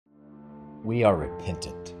We are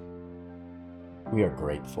repentant. We are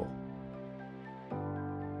grateful.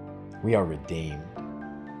 We are redeemed.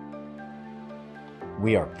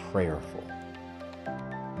 We are prayerful.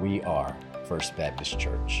 We are First Baptist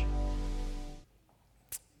Church.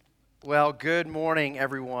 Well, good morning,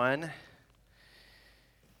 everyone,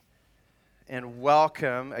 and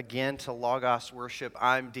welcome again to Logos Worship.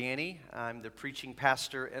 I'm Danny. I'm the preaching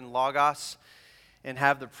pastor in Logos and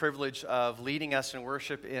have the privilege of leading us in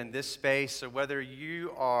worship in this space. So whether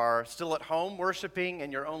you are still at home worshiping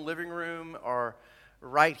in your own living room or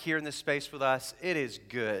right here in this space with us, it is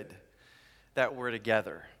good that we're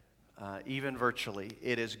together, even virtually.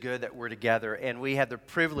 It is good that we're together, and we have the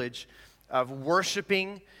privilege of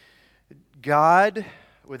worshiping God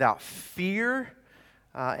without fear,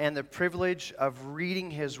 and the privilege of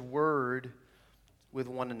reading His Word with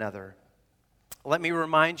one another. Let me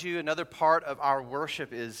remind you, another part of our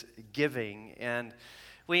worship is giving, and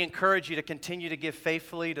we encourage you to continue to give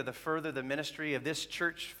faithfully to further the ministry of this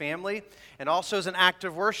church family, and also as an act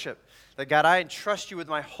of worship. That God, I entrust you with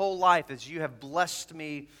my whole life as you have blessed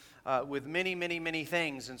me with many, many, many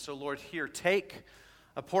things. And so, Lord, here, take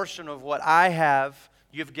a portion of what I have,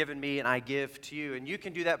 you've given me, and I give to you. And you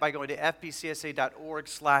can do that by going to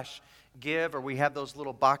fbcsa.org/give, or we have those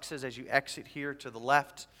little boxes as you exit here to the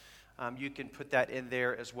left. You can put that in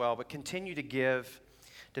there as well. But continue to give,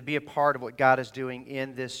 to be a part of what God is doing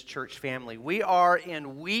in this church family. We are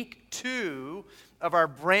in week 2 of our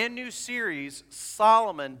brand new series,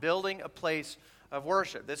 Solomon, Building a Place of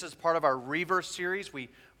Worship. This is part of our Reverse series. We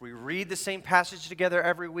read the same passage together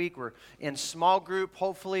every week. We're in small group,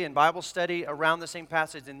 hopefully, in Bible study around the same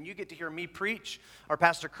passage. And you get to hear me preach, or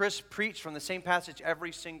Pastor Chris preach from the same passage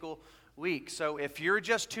every single week. So if you're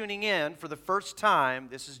just tuning in for the first time,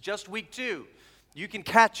 this is just week 2. You can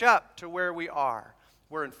catch up to where we are.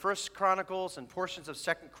 We're in 1 Chronicles and portions of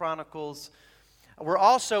 2 Chronicles. We're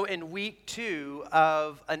also in week 2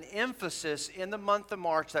 of an emphasis in the month of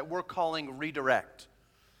March that we're calling Redirect.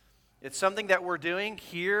 It's something that we're doing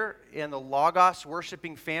here in the Logos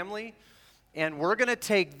worshiping family, and we're going to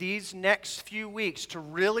take these next few weeks to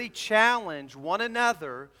really challenge one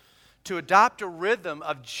another to adopt a rhythm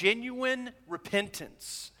of genuine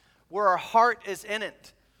repentance, where our heart is in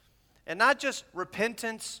it. And not just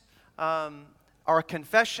repentance or a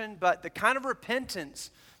confession, but the kind of repentance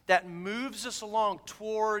that moves us along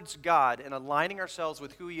towards God and aligning ourselves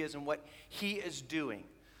with who He is and what He is doing.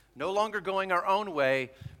 No longer going our own way,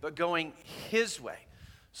 but going His way.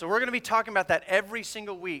 So we're going to be talking about that every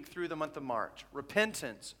single week through the month of March.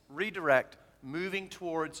 Repentance, redirect, moving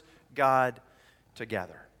towards God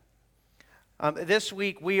together. This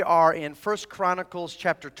week we are in 1 Chronicles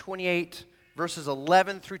chapter 28, verses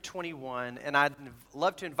 11 through 21, and I'd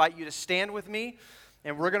love to invite you to stand with me,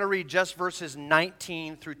 and we're going to read just verses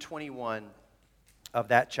 19 through 21 of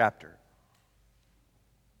that chapter.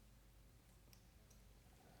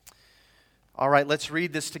 All right, let's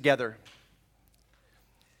read this together.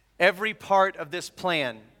 Every part of this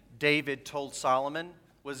plan, David told Solomon,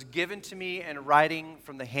 was given to me in writing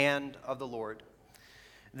from the hand of the Lord.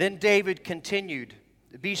 Then David continued,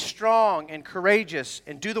 "Be strong and courageous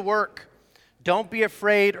and do the work. Don't be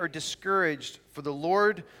afraid or discouraged, for the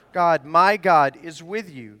Lord God, my God, is with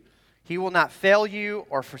you. He will not fail you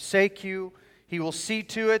or forsake you. He will see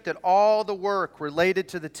to it that all the work related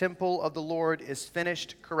to the temple of the Lord is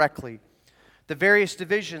finished correctly. The various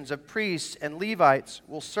divisions of priests and Levites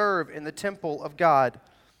will serve in the temple of God.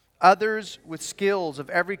 Others with skills of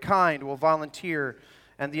every kind will volunteer,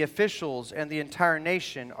 and the officials and the entire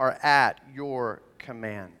nation are at your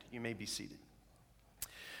command." You may be seated.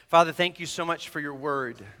 Father, thank you so much for your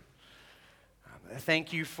word.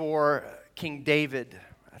 Thank you for King David.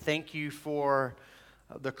 Thank you for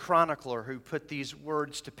the chronicler who put these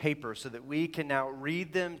words to paper so that we can now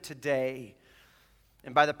read them today,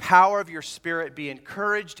 and by the power of your Spirit be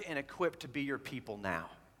encouraged and equipped to be your people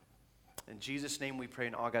now. In Jesus' name we pray,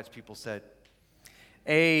 and all God's people said,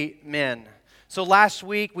 amen. So last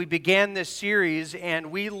week we began this series, and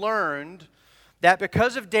we learned that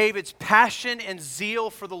because of David's passion and zeal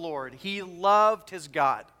for the Lord, he loved his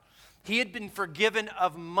God. He had been forgiven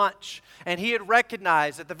of much, and he had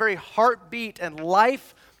recognized that the very heartbeat and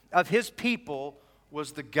life of his people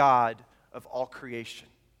was the God of all creation.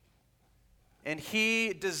 And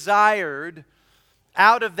he desired,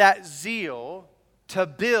 out of that zeal, to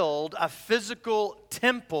build a physical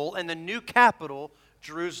temple in the new capital,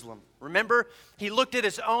 Jerusalem. Remember, he looked at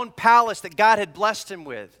his own palace that God had blessed him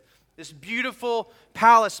with, this beautiful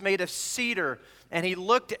palace made of cedar, and he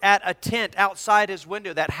looked at a tent outside his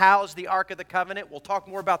window that housed the Ark of the Covenant. We'll talk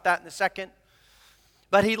more about that in a second.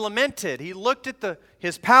 But he lamented. He looked at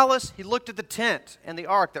his palace, he looked at the tent and the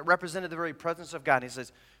ark that represented the very presence of God. And he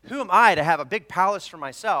says, who am I to have a big palace for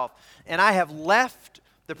myself? And I have left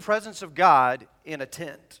the presence of God in a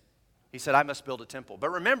tent. He said, I must build a temple. But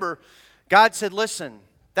remember, God said, listen,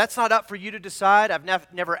 that's not up for you to decide. I've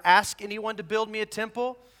never asked anyone to build me a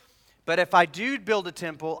temple. But if I do build a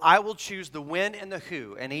temple, I will choose the when and the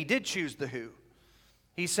who. And he did choose the who.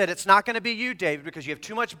 He said, it's not going to be you, David, because you have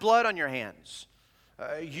too much blood on your hands.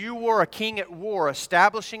 You were a king at war,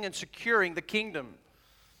 establishing and securing the kingdom.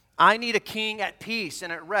 I need a king at peace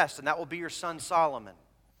and at rest, and that will be your son Solomon.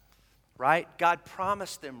 Right? God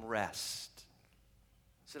promised them rest.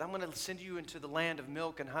 He said, I'm going to send you into the land of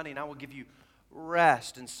milk and honey, and I will give you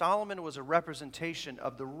rest. And Solomon was a representation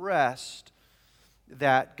of the rest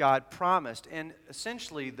that God promised. And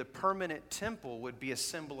essentially, the permanent temple would be a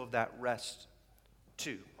symbol of that rest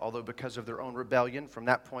too. Although because of their own rebellion, from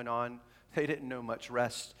that point on, they didn't know much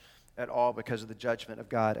rest at all because of the judgment of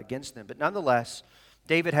God against them. But nonetheless,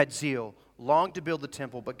 David had zeal, longed to build the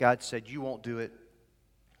temple, but God said, you won't do it.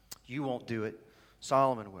 You won't do it.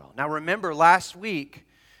 Solomon will. Now remember, last week,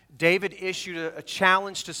 David issued a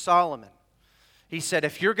challenge to Solomon. He said,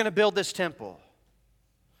 if you're going to build this temple,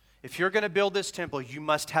 you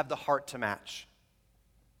must have the heart to match.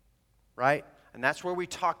 Right? And that's where we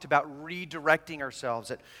talked about redirecting ourselves,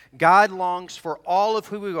 that God longs for all of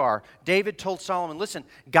who we are. David told Solomon, listen,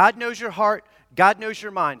 God knows your heart, God knows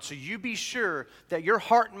your mind, so you be sure that your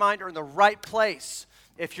heart and mind are in the right place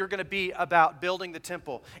if you're going to be about building the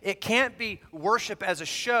temple. It can't be worship as a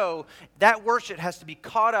show. That worship has to be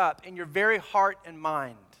caught up in your very heart and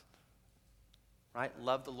mind. Right?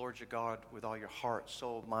 Love the Lord your God with all your heart,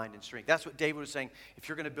 soul, mind, and strength. That's what David was saying. If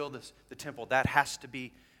you're going to build the temple, that has to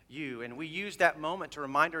be you. And we use that moment to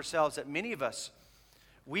remind ourselves that many of us,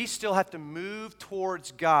 we still have to move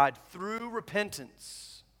towards God through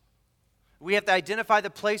repentance. We have to identify the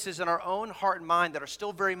places in our own heart and mind that are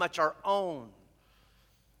still very much our own.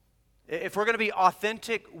 If we're going to be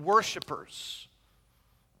authentic worshipers,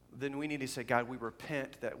 then we need to say, God, we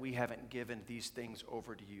repent that we haven't given these things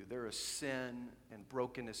over to you. There is sin and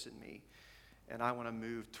brokenness in me, and I want to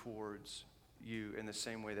move towards you in the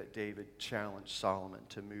same way that David challenged Solomon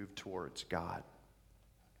to move towards God.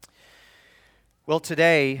 Well,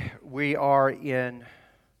 today we are in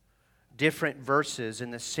different verses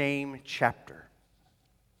in the same chapter.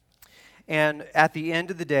 And at the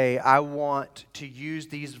end of the day, I want to use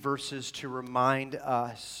these verses to remind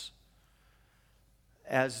us,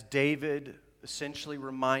 as David essentially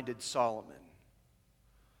reminded Solomon,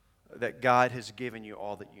 that God has given you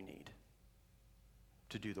all that you need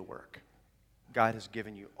to do the work. God has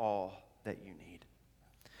given you all that you need.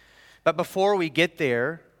 But before we get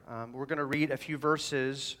there, we're going to read a few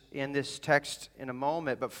verses in this text in a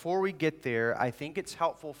moment. But before we get there, I think it's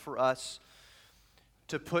helpful for us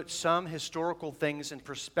to put some historical things in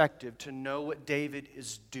perspective to know what David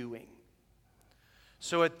is doing.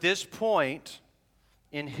 So at this point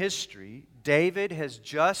in history, David has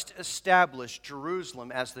just established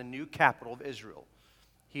Jerusalem as the new capital of Israel.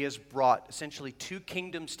 He has brought essentially two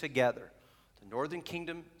kingdoms together. Northern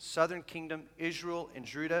kingdom, southern kingdom, Israel and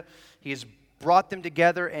Judah. He has brought them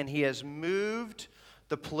together, and he has moved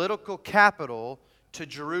the political capital to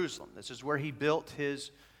Jerusalem. This is where he built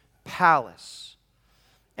his palace.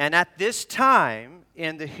 And at this time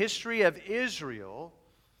in the history of Israel,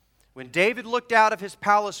 when David looked out of his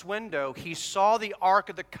palace window, he saw the Ark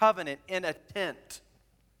of the Covenant in a tent.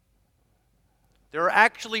 There are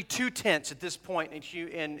actually two tents at this point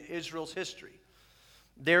in Israel's history.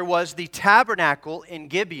 There was the tabernacle in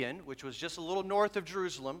Gibeon, which was just a little north of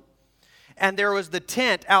Jerusalem, and there was the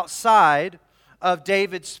tent outside of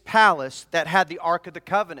David's palace that had the Ark of the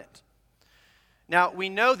Covenant. Now, we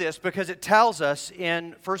know this because it tells us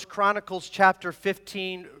in 1 Chronicles chapter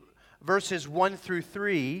 15, verses 1 through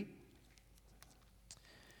 3,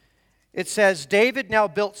 it says, David now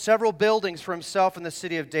built several buildings for himself in the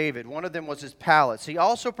city of David. One of them was his palace. He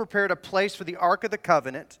also prepared a place for the Ark of the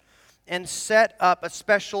Covenant and set up a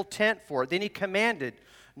special tent for it. Then he commanded,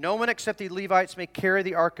 no one except the Levites may carry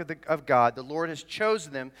the Ark of God. The Lord has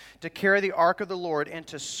chosen them to carry the Ark of the Lord and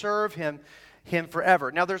to serve him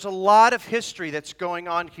forever. Now, there's a lot of history that's going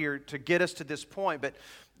on here to get us to this point, but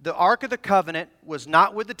the Ark of the Covenant was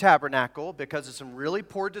not with the tabernacle because of some really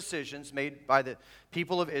poor decisions made by the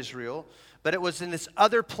people of Israel, but it was in this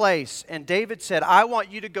other place. And David said, I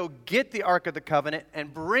want you to go get the Ark of the Covenant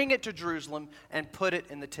and bring it to Jerusalem and put it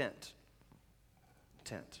in the tent.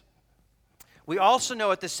 We also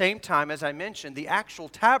know at the same time, as I mentioned, the actual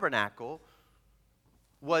tabernacle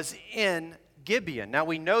was in Gibeon. Now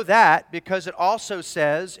we know that because it also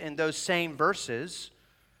says in those same verses,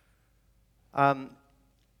 in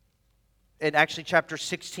actually chapter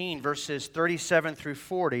 16, verses 37 through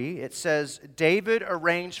 40, it says, David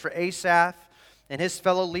arranged for Asaph and his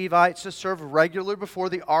fellow Levites to serve regularly before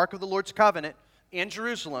the ark of the Lord's covenant in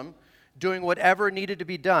Jerusalem, doing whatever needed to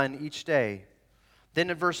be done each day. Then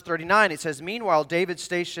in verse 39, it says, Meanwhile, David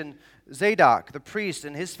stationed Zadok, the priest,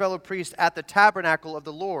 and his fellow priests at the tabernacle of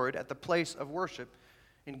the Lord at the place of worship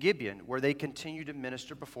in Gibeon, where they continued to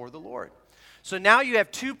minister before the Lord. So now you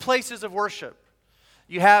have two places of worship.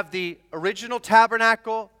 You have the original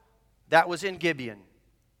tabernacle that was in Gibeon.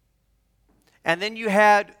 And then you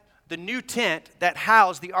had the new tent that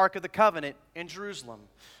housed the Ark of the Covenant in Jerusalem.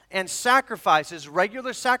 And sacrifices,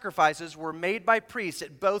 regular sacrifices, were made by priests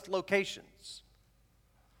at both locations.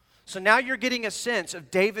 So now you're getting a sense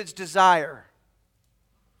of David's desire.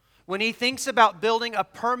 When he thinks about building a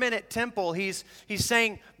permanent temple, he's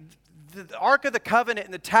saying the Ark of the Covenant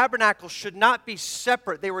and the tabernacle should not be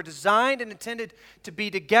separate. They were designed and intended to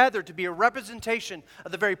be together, to be a representation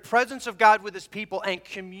of the very presence of God with His people and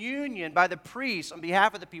communion by the priests on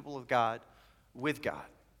behalf of the people of God with God.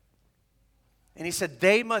 And he said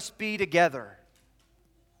they must be together.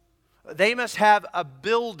 They must have a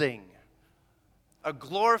building, a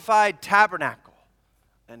glorified tabernacle.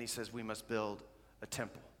 And he says we must build a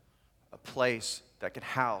temple, a place that can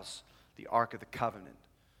house the Ark of the Covenant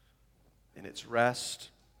in its rest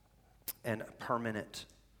and a permanent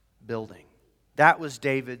building. That was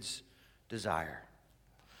David's desire.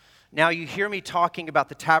 Now you hear me talking about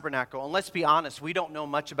the tabernacle, and let's be honest, we don't know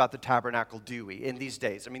much about the tabernacle, do we, in these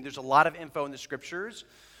days? I mean, there's a lot of info in the scriptures,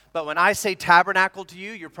 but when I say tabernacle to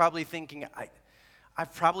you, you're probably thinking,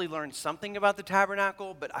 I've probably learned something about the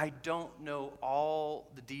tabernacle, but I don't know all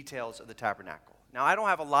the details of the tabernacle. Now, I don't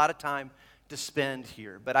have a lot of time to spend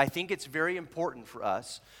here, but I think it's very important for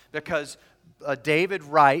us because David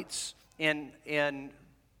writes in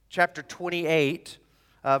chapter 28,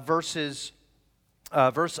 verse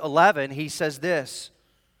 11, he says this,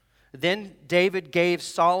 Then David gave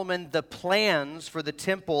Solomon the plans for the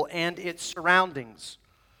temple and its surroundings,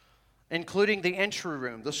 including the entry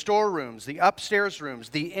room, the storerooms, the upstairs rooms,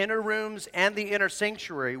 the inner rooms, and the inner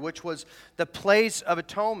sanctuary, which was the place of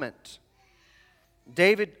atonement.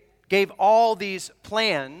 David gave all these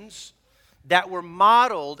plans that were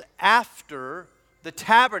modeled after the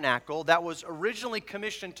tabernacle that was originally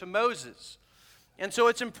commissioned to Moses. And so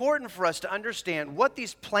it's important for us to understand what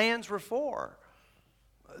these plans were for.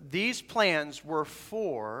 These plans were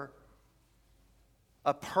for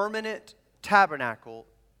a permanent tabernacle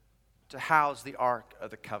to house the Ark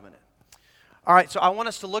of the Covenant. All right, so I want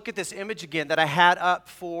us to look at this image again that I had up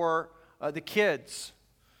for the kids.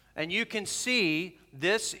 And you can see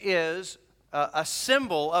this is a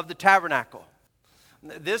symbol of the tabernacle.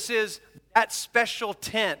 This is that special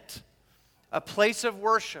tent, a place of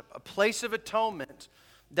worship, a place of atonement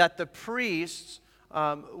that the priests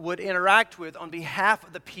would interact with on behalf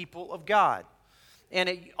of the people of God.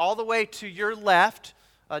 And all the way to your left,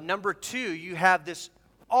 number 2, you have this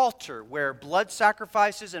altar where blood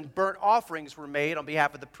sacrifices and burnt offerings were made on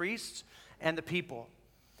behalf of the priests and the people.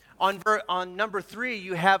 On number 3,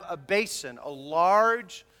 you have a basin, a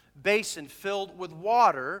large basin filled with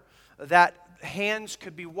water that hands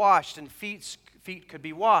could be washed and feet could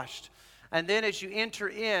be washed. And then as you enter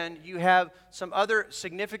in, you have some other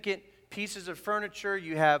significant pieces of furniture.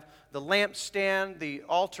 You have the lampstand, the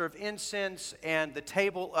altar of incense, and the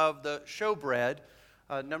table of the showbread,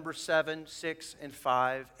 number 7, 6, and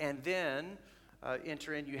 5. And then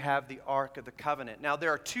enter in, you have the Ark of the Covenant. Now,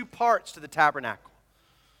 there are 2 parts to the tabernacle.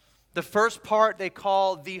 The first part they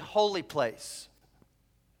call the holy place.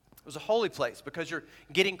 It was a holy place because you're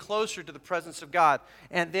getting closer to the presence of God.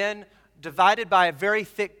 And then divided by a very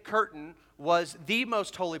thick curtain was the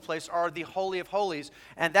most holy place, or the Holy of Holies.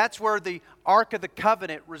 And that's where the Ark of the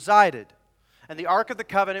Covenant resided. And the Ark of the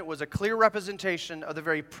Covenant was a clear representation of the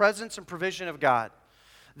very presence and provision of God.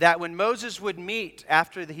 That when Moses would meet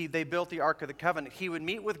after they built the Ark of the Covenant, he would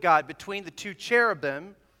meet with God between the 2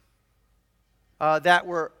 cherubim that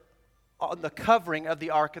were on the covering of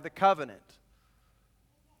the Ark of the Covenant.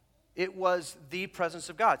 It was the presence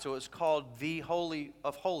of God. So it was called the Holy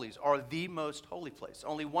of Holies, or the most holy place.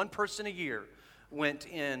 Only one person a year went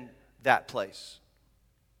in that place.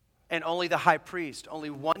 And only the high priest,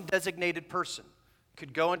 only one designated person,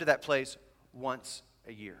 could go into that place once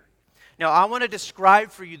a year. Now, I want to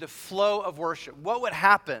describe for you the flow of worship. What would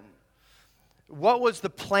happen? What was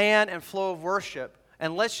the plan and flow of worship?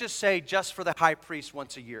 And let's just say just for the high priest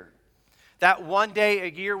once a year. That one day a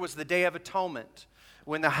year was the Day of Atonement,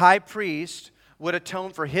 when the high priest would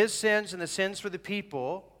atone for his sins and the sins for the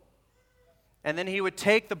people. And then he would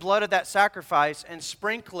take the blood of that sacrifice and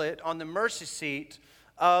sprinkle it on the mercy seat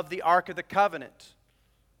of the Ark of the Covenant,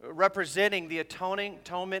 representing the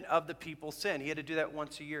atonement of the people's sin. He had to do that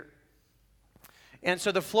once a year. And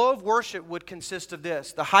so the flow of worship would consist of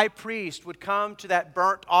this. The high priest would come to that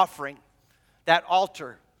burnt offering, that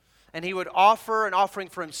altar, and he would offer an offering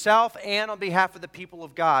for himself and on behalf of the people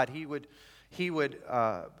of God. He would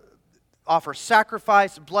offer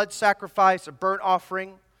sacrifice, blood sacrifice, a burnt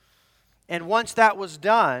offering. And once that was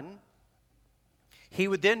done, he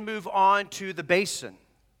would then move on to the basin.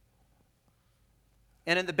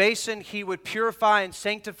 And in the basin, he would purify and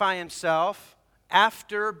sanctify himself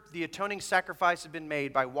after the atoning sacrifice had been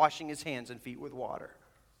made by washing his hands and feet with water.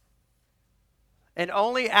 And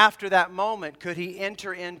only after that moment could he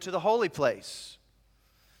enter into the holy place.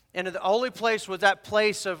 And the holy place was that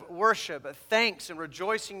place of worship, of thanks and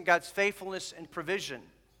rejoicing in God's faithfulness and provision.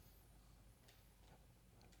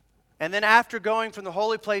 And then after going from the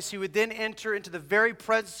holy place, he would then enter into the very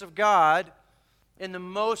presence of God in the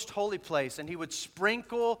most holy place. And he would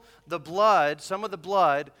sprinkle the blood, some of the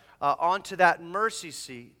blood, onto that mercy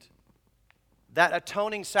seat, that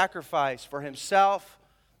atoning sacrifice for himself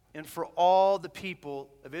and for all the people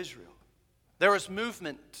of Israel. There was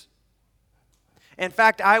movement. In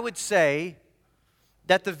fact, I would say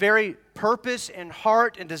that the very purpose and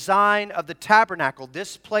heart and design of the tabernacle,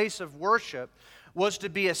 this place of worship, was to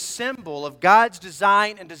be a symbol of God's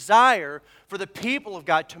design and desire for the people of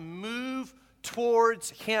God to move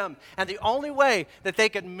towards Him. And the only way that they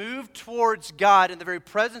could move towards God in the very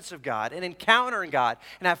presence of God and encountering God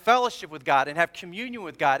and have fellowship with God and have communion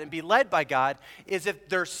with God and be led by God is if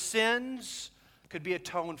their sins could be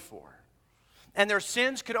atoned for. And their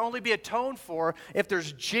sins could only be atoned for if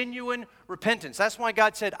there's genuine repentance. That's why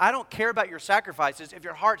God said, I don't care about your sacrifices if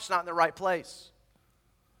your heart's not in the right place.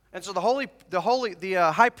 And so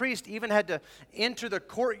the high priest even had to enter the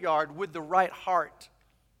courtyard with the right heart,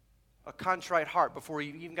 a contrite heart, before he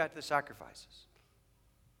even got to the sacrifices.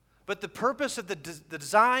 But the purpose of the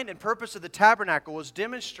design and purpose of the tabernacle was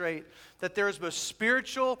demonstrate that there is both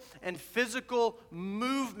spiritual and physical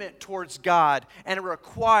movement towards God, and it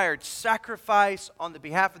required sacrifice on the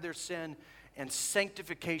behalf of their sin and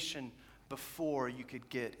sanctification before you could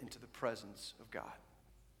get into the presence of God.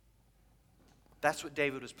 That's what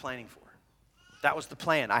David was planning for. That was the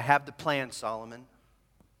plan. I have the plan, Solomon.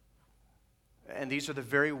 And these are the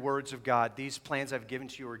very words of God. These plans I've given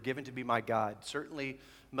to you are given to be my God. Certainly,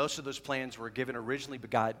 most of those plans were given originally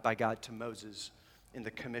by God to Moses in the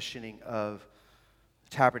commissioning of the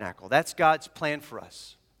tabernacle. That's God's plan for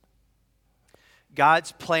us.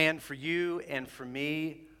 God's plan for you and for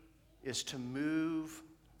me is to move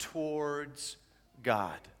towards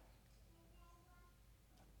God.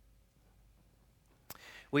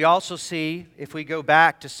 We also see, if we go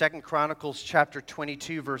back to 2 Chronicles chapter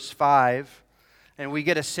 22, verse 5, and we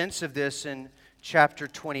get a sense of this in chapter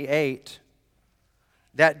 28,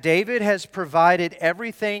 that David has provided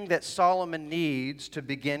everything that Solomon needs to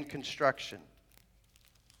begin construction.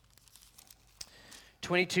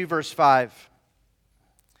 22, verse 5.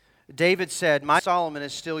 David said, "My Solomon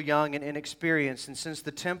is still young and inexperienced, and since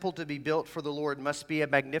the temple to be built for the Lord must be a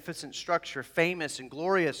magnificent structure, famous and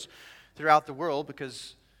glorious throughout the world,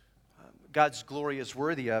 because God's glory is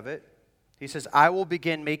worthy of it," he says, "I will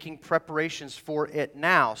begin making preparations for it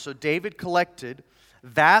now." So David collected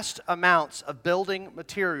vast amounts of building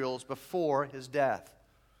materials before his death.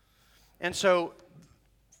 And so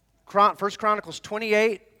 1 Chronicles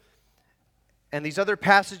 28 and these other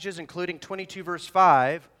passages, including 22 verse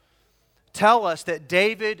 5, tell us that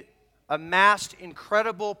David amassed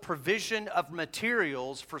incredible provision of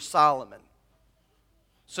materials for Solomon,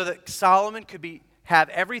 so that Solomon could have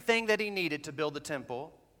everything that he needed to build the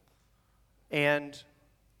temple and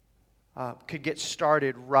could get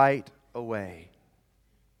started right away.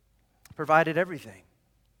 Provided everything.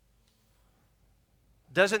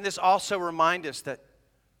 Doesn't this also remind us that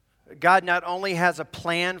God not only has a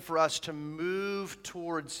plan for us to move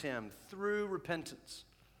towards Him through repentance,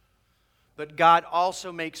 but God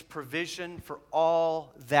also makes provision for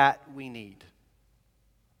all that we need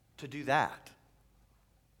to do that.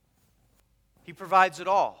 He provides it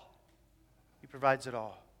all. He provides it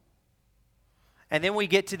all. And then we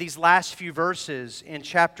get to these last few verses in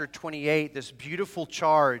chapter 28, this beautiful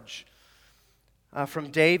charge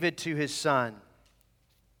from David to his son.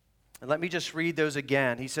 And let me just read those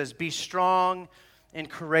again. He says, "Be strong and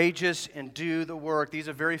courageous and do the work." These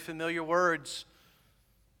are very familiar words.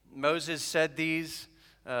 Moses said these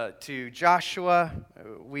to Joshua.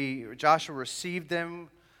 Joshua received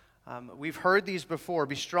them We've heard these before.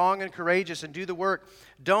 Be strong and courageous and do the work.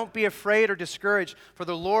 Don't be afraid or discouraged, for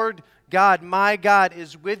the Lord God, my God,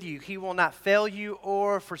 is with you. He will not fail you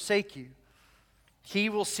or forsake you. He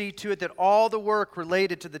will see to it that all the work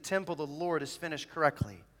related to the temple of the Lord is finished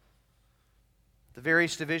correctly. The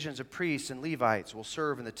various divisions of priests and Levites will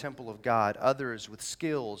serve in the temple of God. Others with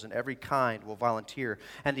skills in every kind will volunteer.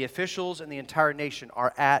 And the officials and the entire nation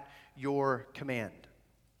are at your command.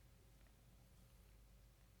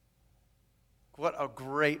 What a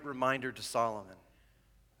great reminder to Solomon.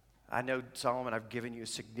 I know, Solomon, I've given you a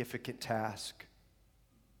significant task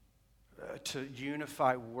to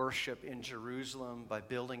unify worship in Jerusalem by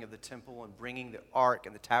building of the temple and bringing the ark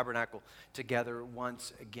and the tabernacle together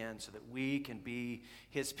once again so that we can be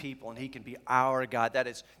his people and he can be our God. That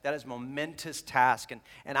is a momentous task.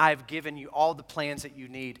 And I have given you all the plans that you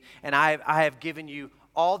need. And I have given you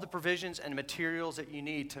all the provisions and materials that you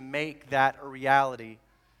need to make that a reality.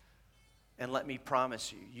 And let me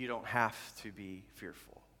promise you, you don't have to be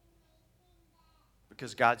fearful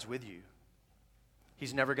because God's with you.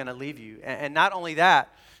 He's never going to leave you. And not only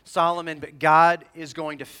that, Solomon, but God is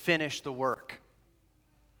going to finish the work.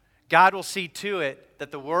 God will see to it that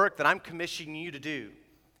the work that I'm commissioning you to do,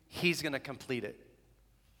 he's going to complete it.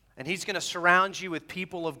 And he's going to surround you with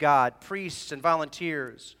people of God, priests and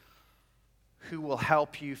volunteers who will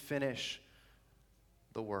help you finish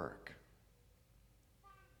the work.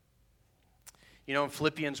 You know, in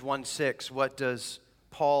Philippians 1:6, what does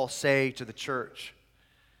Paul say to the church?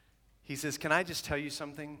 He says, can I just tell you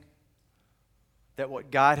something? That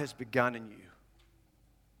what God has begun in you,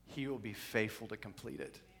 he will be faithful to complete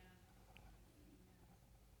it.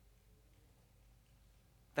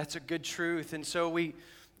 That's a good truth. And so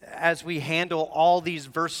as we handle all these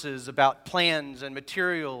verses about plans and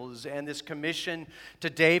materials and this commission to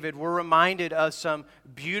David, we're reminded of some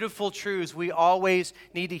beautiful truths we always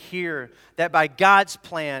need to hear, that by God's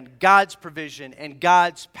plan, God's provision, and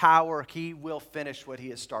God's power, he will finish what he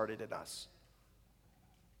has started in us.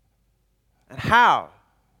 And how?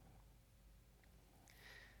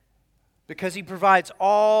 Because he provides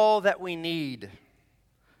all that we need.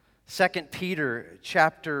 2 Peter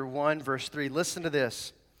chapter 1, verse 3. Listen to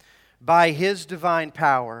this. By his divine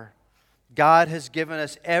power, God has given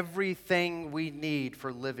us everything we need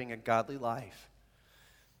for living a godly life.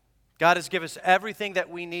 God has given us everything that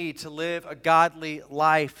we need to live a godly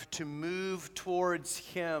life, to move towards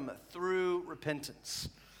him through repentance.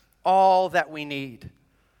 All that we need.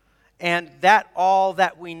 And that all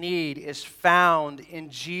that we need is found in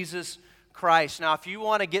Jesus Christ. Now, if you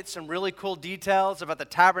want to get some really cool details about the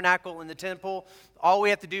tabernacle and the temple, all we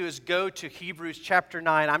have to do is go to Hebrews chapter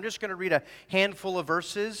 9. I'm just going to read a handful of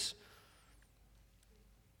verses.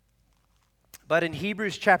 But in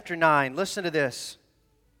Hebrews chapter 9, listen to this.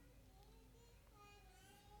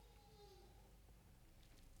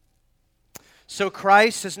 So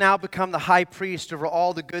Christ has now become the high priest over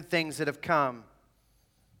all the good things that have come.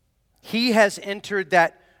 He has entered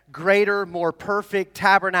that greater, more perfect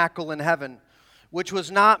tabernacle in heaven, which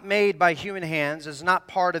was not made by human hands, is not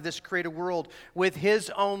part of this created world, with his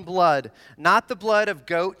own blood, not the blood of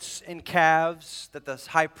goats and calves that the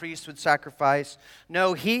high priest would sacrifice.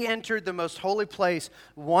 No, he entered the most holy place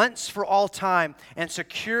once for all time and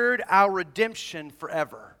secured our redemption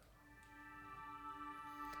forever.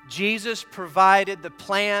 Jesus provided the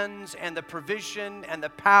plans and the provision and the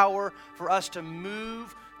power for us to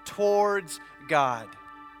move towards God.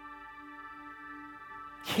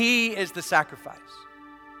 He is the sacrifice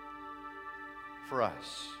for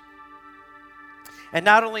us. And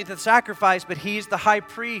not only the sacrifice, but he's the high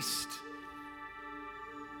priest.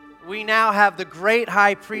 We now have the great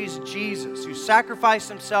high priest, Jesus, who sacrificed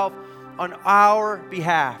himself on our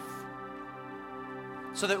behalf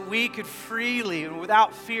so that we could freely and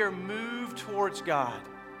without fear move towards God,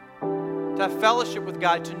 to have fellowship with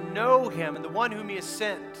God, to know him and the one whom he has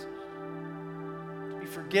sent,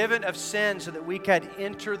 forgiven of sin so that we could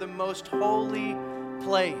enter the most holy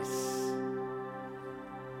place.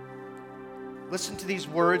 Listen to these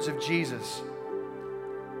words of Jesus.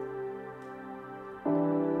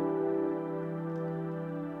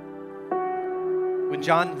 When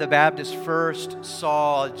John the Baptist first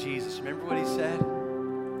saw Jesus, remember what he said?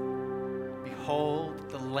 Behold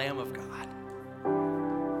the Lamb of God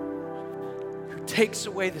who takes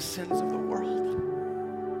away the sins of the world.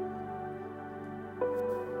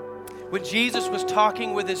 When Jesus was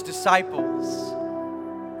talking with his disciples,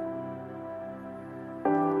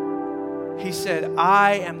 he said,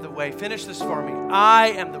 I am the way. Finish this for me. I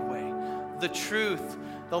am the way, the truth,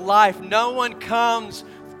 the life. No one comes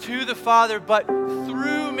to the Father but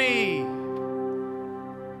through me.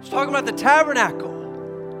 He's talking about the tabernacle.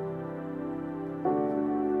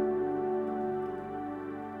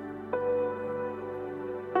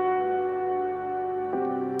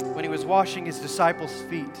 washing his disciples'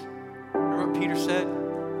 feet. Remember what Peter said?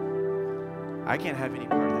 I can't have any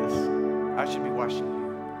part of this. I should be washing you.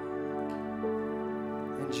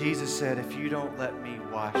 And Jesus said, if you don't let me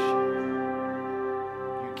wash you,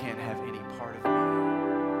 you can't have any part of me.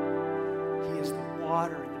 He is the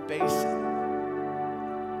water in the basin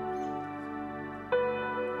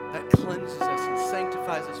that cleanses us and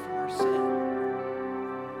sanctifies us from our sin.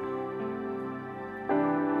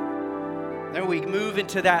 Then we move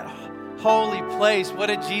into that holy place. What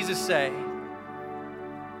did Jesus say?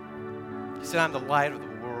 He said, I'm the light of the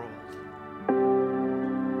world.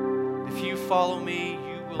 If you follow me,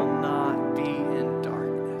 you will not be in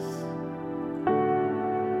darkness.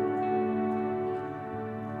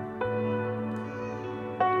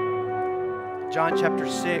 John chapter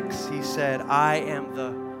 6, he said, I am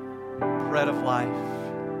the bread of life.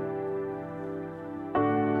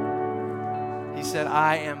 He said,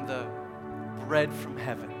 I am the bread from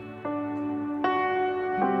heaven.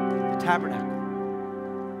 The tabernacle.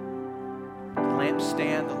 The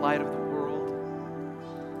lampstand, the light of the world.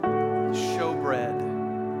 The showbread.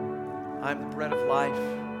 I'm the bread of life.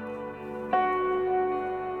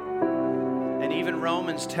 And even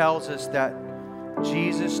Romans tells us that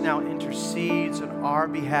Jesus now intercedes on our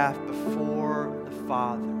behalf before the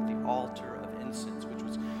Father, the altar of incense, which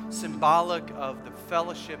was symbolic of the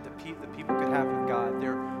fellowship that the people could have with God,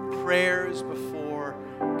 their prayers before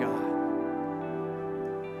God.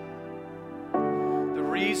 The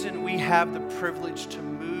reason we have the privilege to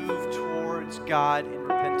move towards God in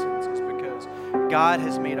repentance is because God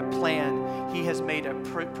has made a plan. He has made a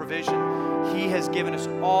provision. He has given us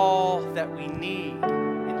all that we need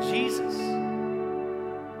in Jesus.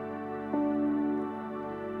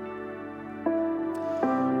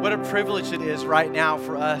 What a privilege it is right now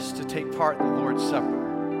for us to take part in the Lord's Supper.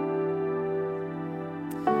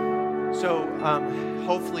 So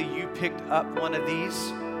hopefully you picked up one of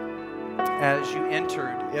these as you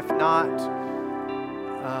entered. If not,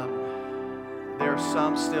 there are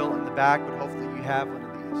some still in the back, but hopefully you have one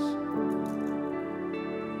of these.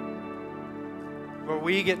 Where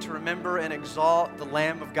we get to remember and exalt the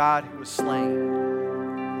Lamb of God who was slain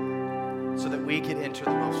so that we can enter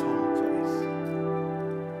the most holy place.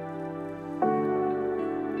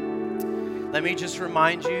 Let me just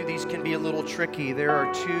remind you, these can be a little tricky. There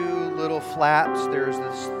are two little flaps. There's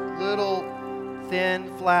this little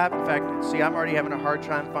thin flap. In fact, see, I'm already having a hard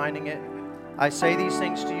time finding it. I say these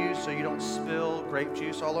things to you so you don't spill grape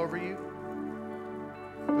juice all over you.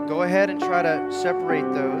 But go ahead and try to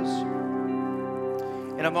separate those.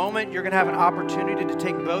 In a moment, you're going to have an opportunity to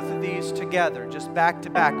take both of these together, just back to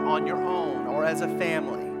back on your own or as a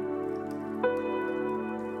family.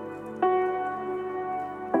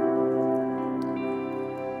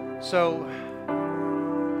 So,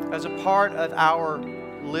 as a part of our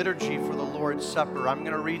liturgy for the Lord's Supper, I'm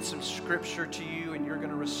going to read some scripture to you and you're going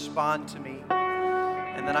to respond to me.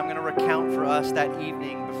 And then I'm going to recount for us that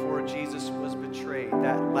evening before Jesus was betrayed,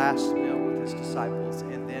 that last meal with his disciples.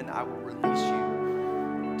 And then I will release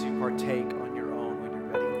you to partake on your own when you're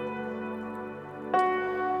ready.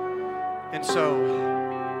 And so,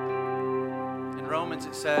 in Romans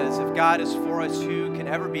it says, if God is for us, who can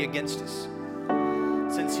ever be against us?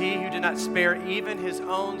 Since he who did not spare even his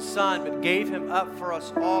own son, but gave him up for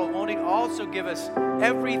us all, won't he also give us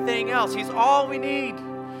everything else? He's all we need.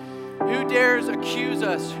 Who dares accuse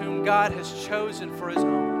us whom God has chosen for his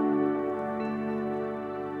own?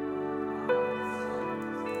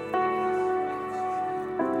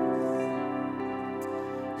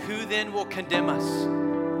 Who then will condemn us?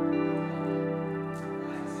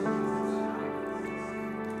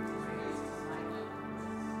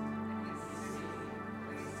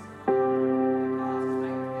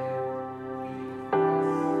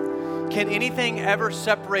 Can anything ever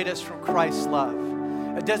separate us from Christ's love?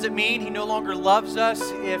 Does it mean he no longer loves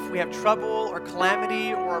us if we have trouble or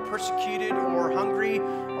calamity or are persecuted or hungry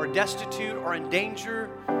or destitute or in danger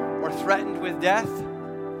or threatened with death?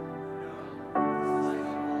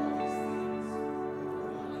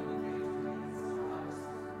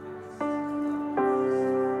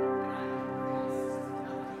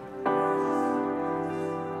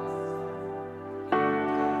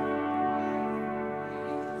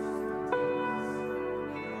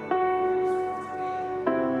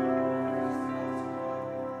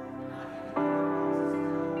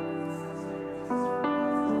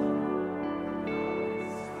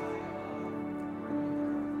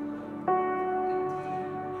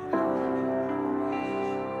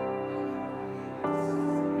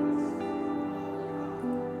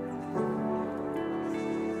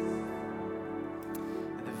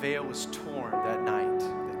 The veil was torn that night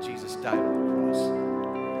that Jesus died on the cross.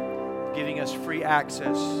 giving us free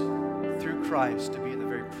access through Christ to be in the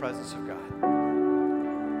very presence of God.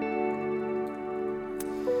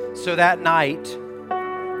 So that night,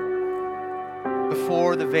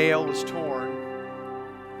 before the veil was torn,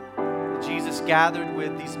 Jesus gathered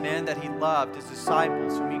with these men that he loved, his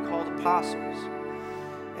disciples, whom he called apostles.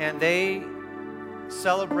 And they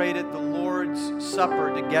celebrated the Lord's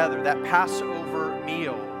Supper together, that Passover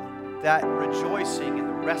meal, that rejoicing in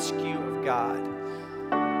the rescue of God.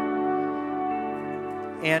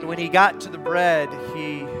 And when he got to the bread,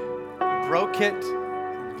 he broke it,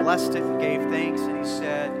 blessed it, and gave thanks, and he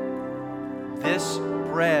said, "This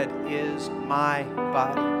bread is my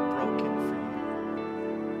body broken for you."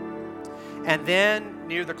 And then,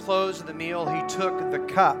 near the close of the meal, he took the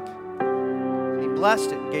cup. He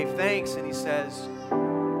blessed it and gave thanks, and he says,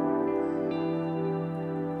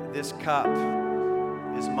 "This cup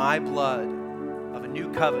is my blood of a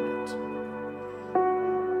new covenant.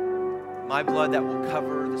 My blood that will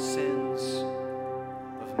cover the sins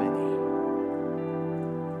of many."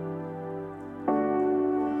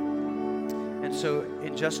 And so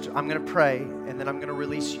I'm going to pray, and then I'm going to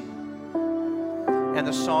release you. And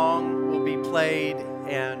the song will be played,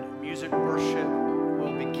 and music worship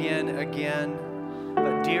will begin again.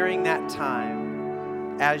 But during that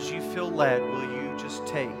time, as you feel led, will you just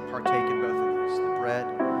partake in both of these, the bread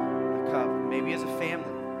and the cup? Maybe as a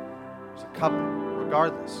family, as a couple,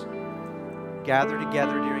 regardless. Gather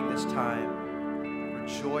together during this time.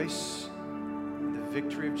 Rejoice in the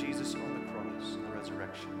victory of Jesus on the cross and the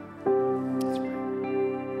resurrection. Let's pray.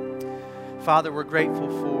 Father, we're grateful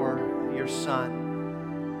for your Son,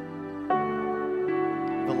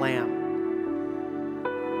 the Lamb,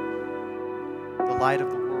 the light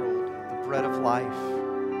of the world, the bread of life,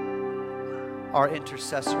 our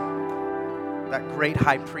intercessor, that great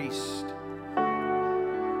high priest.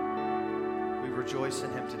 We rejoice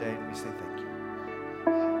in him today, and we say thank you.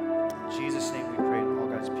 In Jesus' name we pray, and all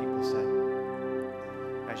God's people said,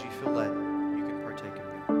 as you feel led, you can partake of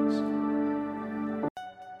these.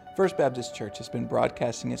 First Baptist Church has been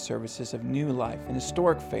broadcasting its services of new life and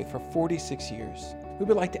historic faith for 46 years. We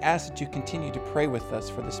would like to ask that you continue to pray with us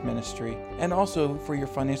for this ministry and also for your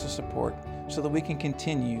financial support so that we can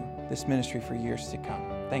continue this ministry for years to come.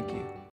 Thank you.